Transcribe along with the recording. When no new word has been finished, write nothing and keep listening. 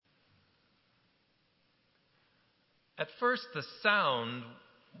At first, the sound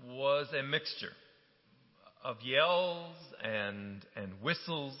was a mixture of yells and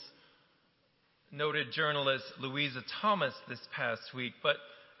whistles, noted journalist Louisa Thomas this past week. But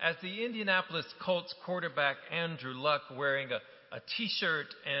as the Indianapolis Colts quarterback Andrew Luck, wearing a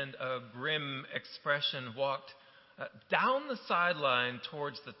T-shirt and a grim expression, walked down the sideline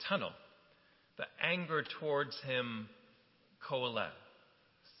towards the tunnel, the anger towards him coalesced.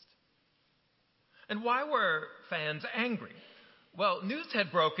 And why were fans angry? Well, news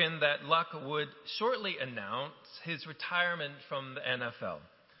had broken that Luck would shortly announce his retirement from the NFL.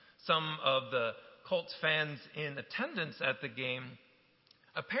 Some of the Colts fans in attendance at the game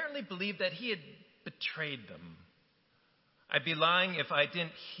apparently believed that he had betrayed them. I'd be lying if I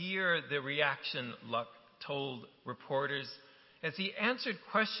didn't hear the reaction Luck told reporters as he answered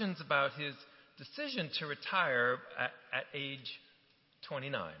questions about his decision to retire at age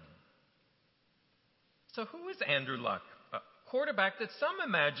 29. So who is Andrew Luck? A quarterback that some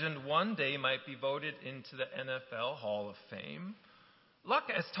imagined one day might be voted into the NFL Hall of Fame. Luck,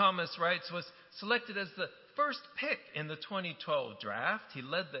 as Thomas writes, was selected as the first pick in the 2012 draft. He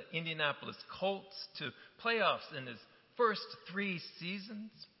led the Indianapolis Colts to playoffs in his first 3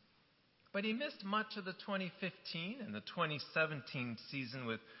 seasons. But he missed much of the 2015 and the 2017 season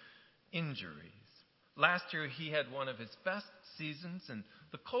with injuries. Last year, he had one of his best seasons, and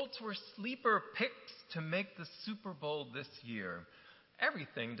the Colts were sleeper picks to make the Super Bowl this year.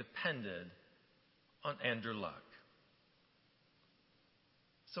 Everything depended on Andrew Luck.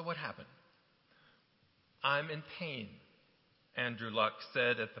 So what happened? I'm in pain, Andrew Luck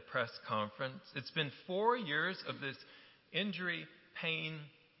said at the press conference. It's been 4 years of this injury, pain,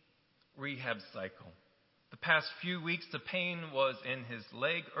 rehab cycle. The past few weeks, the pain was in his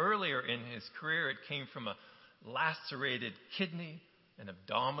leg. Earlier in his career, it came from a lacerated kidney, an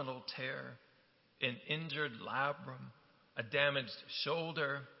abdominal tear, an injured labrum, a damaged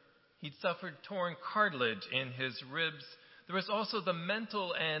shoulder. He'd suffered torn cartilage in his ribs. There was also the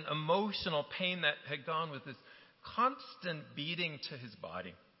mental and emotional pain that had gone with this constant beating to his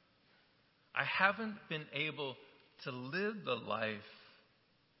body. I haven't been able to live the life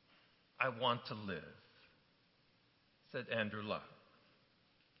I want to live, said Andrew Luck.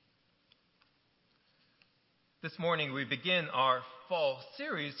 This morning we begin our fall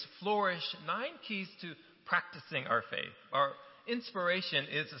series, Flourish, 9 Keys to Practicing Our Faith. Our inspiration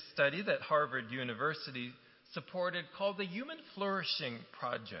is a study that Harvard University supported called the Human Flourishing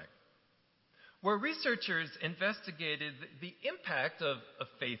Project, where researchers investigated the impact of a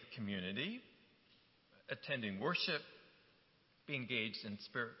faith community, attending worship, being engaged in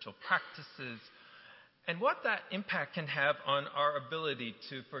spiritual practices, and what that impact can have on our ability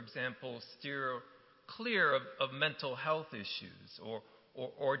to, for example, steer clear of mental health issues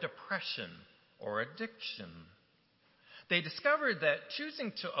or depression or addiction. They discovered that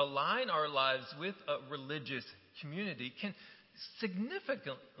choosing to align our lives with a religious community can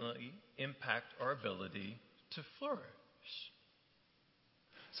significantly impact our ability to flourish.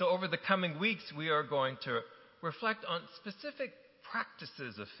 So over the coming weeks, we are going to reflect on specific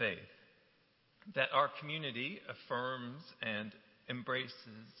practices of faith that our community affirms and embraces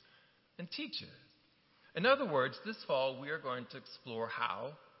and teaches. In other words, this fall we are going to explore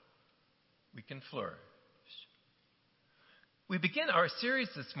how we can flourish. We begin our series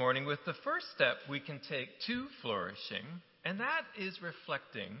this morning with the first step we can take to flourishing, and that is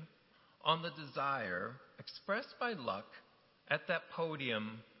reflecting on the desire expressed by Luck at that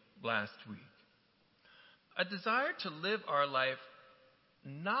podium last week. A desire to live our life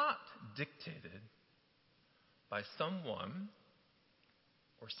not dictated by someone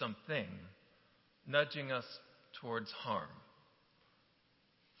or something nudging us towards harm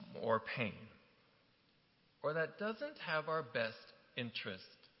or pain, or that doesn't have our best interest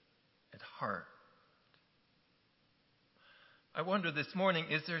at heart. I wonder this morning,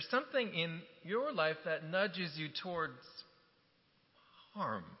 is there something in your life that nudges you towards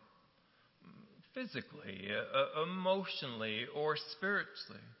harm? Physically, emotionally, or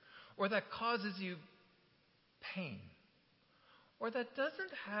spiritually, or that causes you pain, or that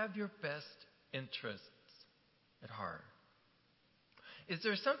doesn't have your best interests at heart? Is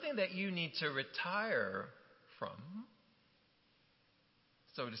there something that you need to retire from,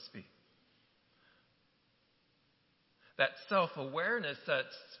 so to speak? That self-awareness, that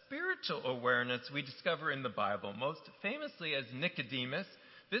spiritual awareness we discover in the Bible, most famously as Nicodemus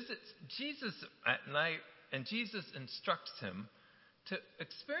visits Jesus at night, and Jesus instructs him to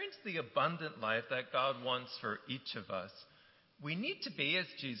experience the abundant life that God wants for each of us. We need to be, as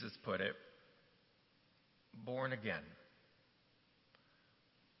Jesus put it, born again.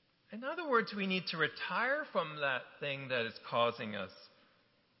 In other words, we need to retire from that thing that is causing us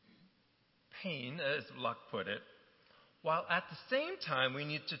pain, as Luck put it, while at the same time we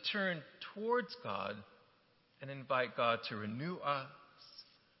need to turn towards God and invite God to renew us,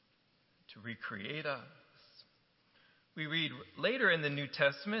 to recreate us. We read later in the New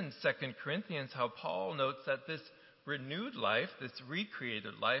Testament, in 2 Corinthians, how Paul notes that this renewed life, this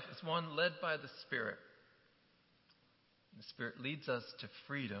recreated life, is one led by the Spirit. The Spirit leads us to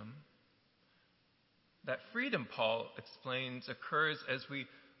freedom. That freedom, Paul explains, occurs as we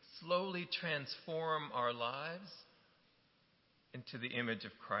slowly transform our lives into the image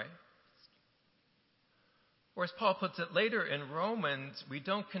of Christ. Or as Paul puts it later in Romans, we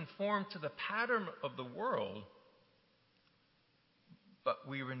don't conform to the pattern of the world, but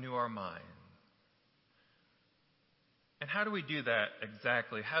we renew our mind. And how do we do that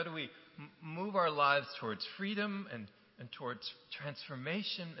exactly? How do we move our lives towards freedom and towards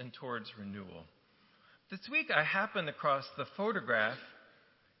transformation and towards renewal? This week I happened across the photograph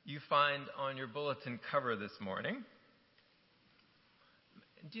you find on your bulletin cover this morning.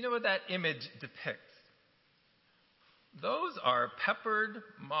 Do you know what that image depicts? Those are peppered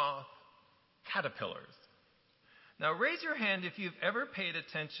moth caterpillars. Now raise your hand if you've ever paid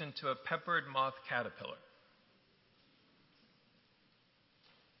attention to a peppered moth caterpillar.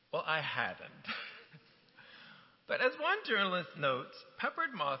 Well, I hadn't. But as one journalist notes,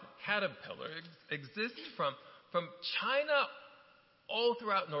 peppered moth caterpillars exist from China all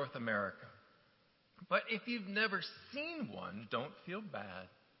throughout North America. But if you've never seen one, don't feel bad,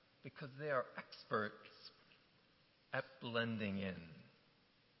 because they are experts at blending in.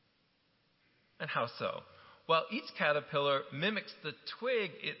 And how so? Well, each caterpillar mimics the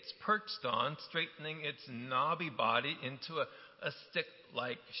twig it's perched on, straightening its knobby body into a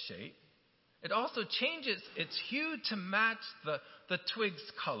stick-like shape. It also changes its hue to match the twig's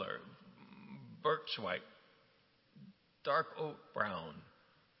color, birch white, dark oak brown,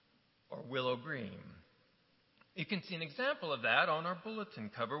 or willow green. You can see an example of that on our bulletin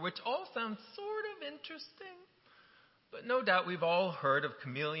cover, which all sounds sort of interesting. But no doubt we've all heard of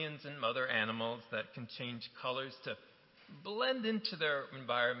chameleons and other animals that can change colors to blend into their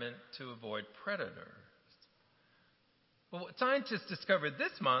environment to avoid predators. Well, what scientists discovered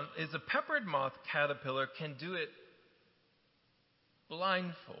this month is a peppered moth caterpillar can do it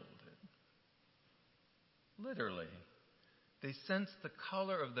blindfolded. Literally. They sense the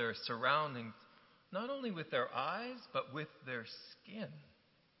color of their surroundings, not only with their eyes, but with their skin.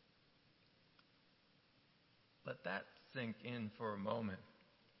 Let that sink in for a moment.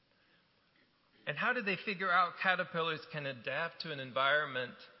 And how did they figure out caterpillars can adapt to an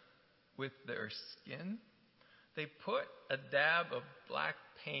environment with their skin? They put a dab of black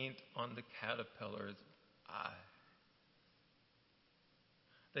paint on the caterpillar's eye.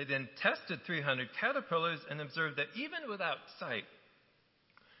 They then tested 300 caterpillars and observed that even without sight,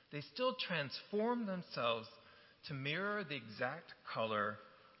 they still transformed themselves to mirror the exact color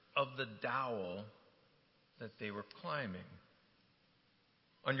of the dowel that they were climbing.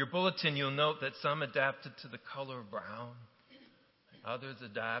 On your bulletin, you'll note that some adapted to the color brown, and others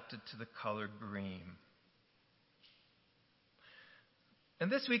adapted to the color green.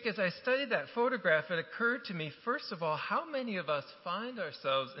 And this week, as I studied that photograph, it occurred to me, first of all, how many of us find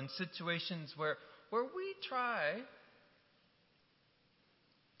ourselves in situations where we try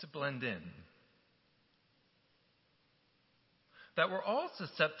to blend in. That we're all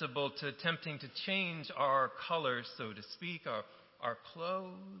susceptible to attempting to change our colors, so to speak, our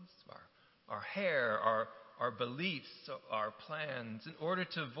clothes, our hair, our beliefs, our plans, in order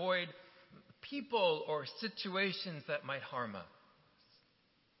to avoid people or situations that might harm us.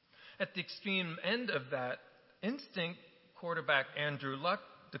 At the extreme end of that instinct, quarterback Andrew Luck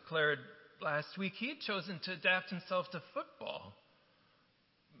declared last week he had chosen to adapt himself to football,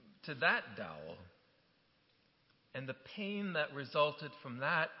 to that dowel. And the pain that resulted from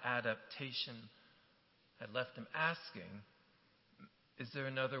that adaptation had left him asking, is there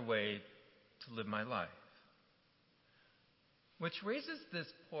another way to live my life? Which raises this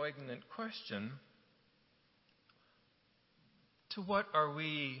poignant question, to what are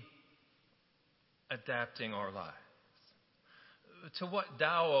we adapting our lives? To what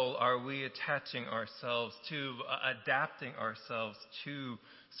dowel are we attaching ourselves to, adapting ourselves to,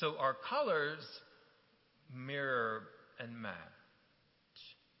 so our colors mirror and match?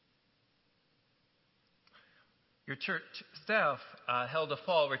 Your church staff held a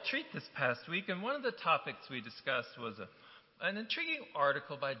fall retreat this past week, and one of the topics we discussed was an intriguing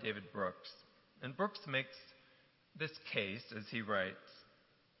article by David Brooks. And Brooks makes this case, as he writes,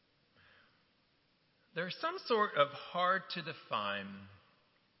 there's some sort of hard to define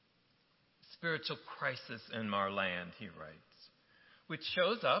spiritual crisis in our land, he writes, which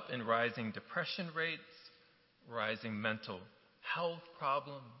shows up in rising depression rates, rising mental health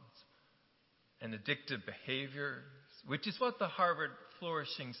problems, and addictive behaviors, which is what the Harvard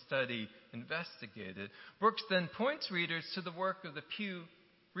Flourishing study investigated. Brooks then points readers to the work of the Pew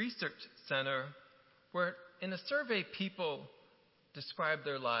Research Center, where in a survey people describe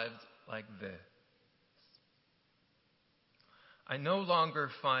their lives like this. I no longer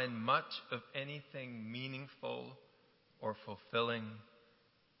find much of anything meaningful or fulfilling.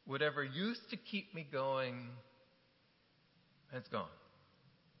 Whatever used to keep me going has gone.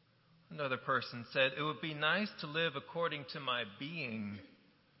 Another person said, it would be nice to live according to my being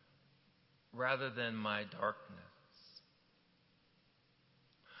rather than my darkness.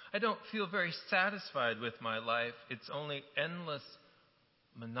 I don't feel very satisfied with my life. It's only endless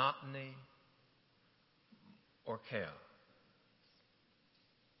monotony or chaos.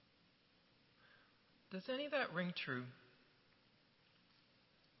 Does any of that ring true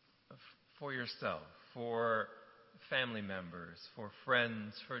for yourself, for family members, for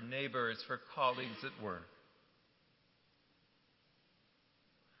friends, for neighbors, for colleagues at work?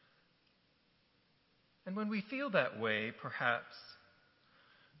 And when we feel that way, perhaps,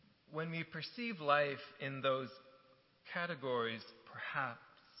 when we perceive life in those categories, perhaps,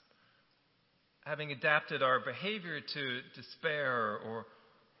 having adapted our behavior to despair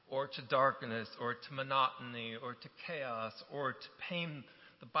or to darkness or to monotony or to chaos or to pain,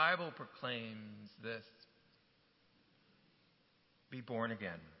 the Bible proclaims this: be born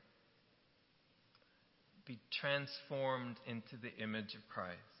again. Be transformed into the image of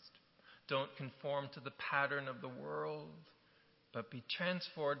Christ. Don't conform to the pattern of the world, but be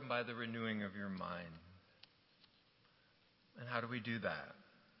transformed by the renewing of your mind. And how do we do that?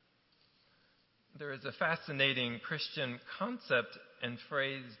 There is a fascinating Christian concept and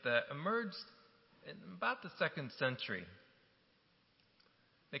phrase that emerged in about the 2nd century.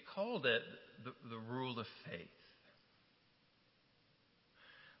 They called it the rule of faith.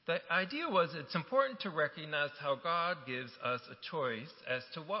 The idea was it's important to recognize how God gives us a choice as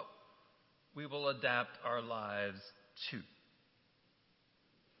to what we will adapt our lives to.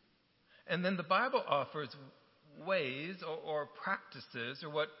 And then the Bible offers ways or practices, or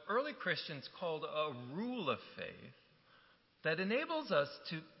what early Christians called a rule of faith, that enables us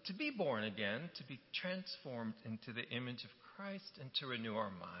to be born again, to be transformed into the image of Christ, and to renew our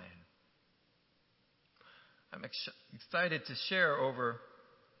mind. I'm excited to share over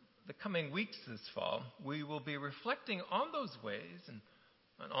the coming weeks this fall. We will be reflecting on those ways and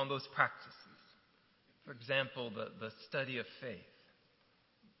on those practices. For example, the study of faith,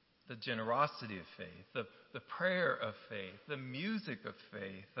 the generosity of faith, the prayer of faith, the music of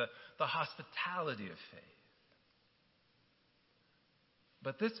faith, the hospitality of faith.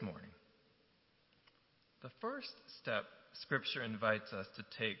 But this morning, the first step Scripture invites us to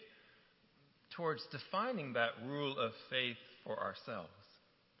take towards defining that rule of faith for ourselves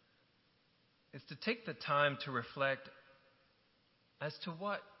is to take the time to reflect as to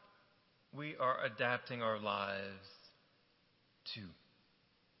what we are adapting our lives to.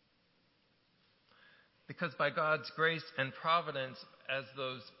 Because by God's grace and providence, as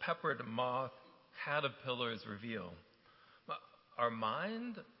those peppered moth caterpillars reveal, our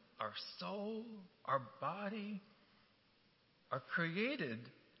mind, our soul, our body are created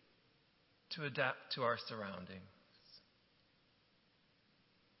to adapt to our surroundings.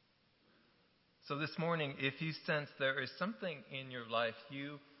 So this morning, if you sense there is something in your life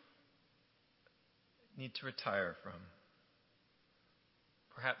you need to retire from,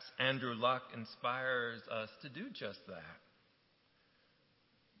 perhaps Andrew Luck inspires us to do just that.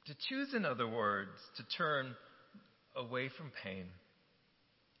 To choose, in other words, to turn away from pain,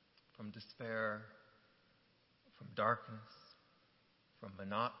 from despair, from darkness, from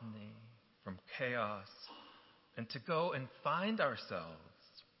monotony, from chaos, and to go and find ourselves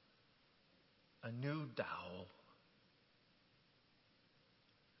a new Tao.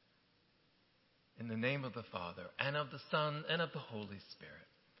 In the name of the Father, and of the Son, and of the Holy Spirit.